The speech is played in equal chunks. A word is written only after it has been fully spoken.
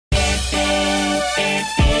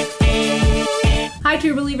Hi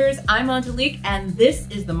True Believers, I'm Angelique and this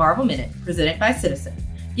is the Marvel Minute presented by Citizen,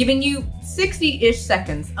 giving you 60-ish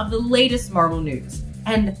seconds of the latest Marvel news.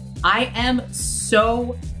 And I am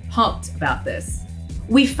so pumped about this.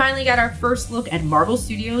 We finally got our first look at Marvel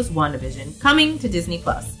Studios' WandaVision coming to Disney+.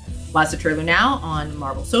 Watch the trailer now on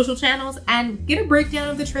Marvel social channels and get a breakdown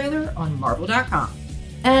of the trailer on Marvel.com.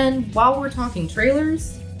 And while we're talking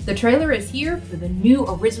trailers, the trailer is here for the new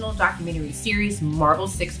original documentary series Marvel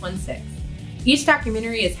 616. Each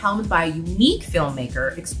documentary is helmed by a unique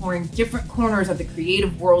filmmaker exploring different corners of the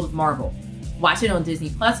creative world of Marvel. Watch it on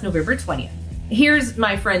Disney Plus November 20th. Here's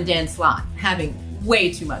my friend Dan Slott having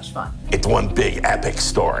way too much fun. It's one big epic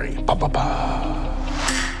story.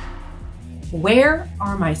 Where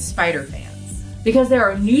are my Spider fans? Because there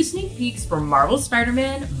are new sneak peeks for Marvel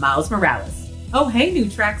Spider-Man Miles Morales. Oh hey, new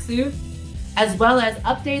tracksuit! As well as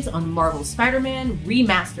updates on Marvel Spider-Man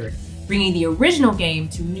Remastered, bringing the original game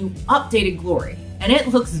to new updated glory. And it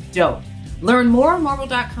looks dope. Learn more on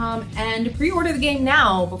Marvel.com and pre-order the game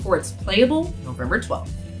now before it's playable November 12th.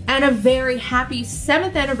 And a very happy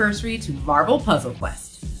 7th anniversary to Marvel Puzzle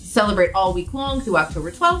Quest. Celebrate all week long through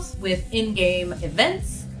October 12th with in-game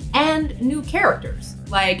events and new characters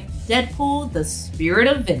like Deadpool, the Spirit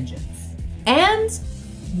of Vengeance. And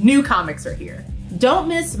new comics are here. Don't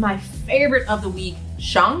miss my favorite of the week,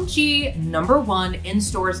 SHANG-CHI #1 in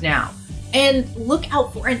stores now. And look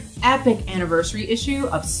out for an epic anniversary issue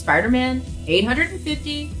of Spider-Man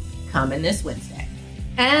 850 coming this Wednesday.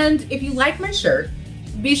 And if you like my shirt,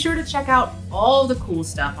 be sure to check out all the cool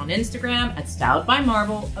stuff on Instagram at Styled by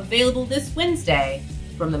Marvel, available this Wednesday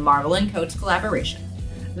from the Marvel & Coach collaboration.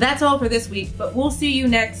 That's all for this week, but we'll see you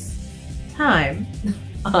next time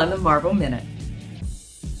on the Marvel Minute.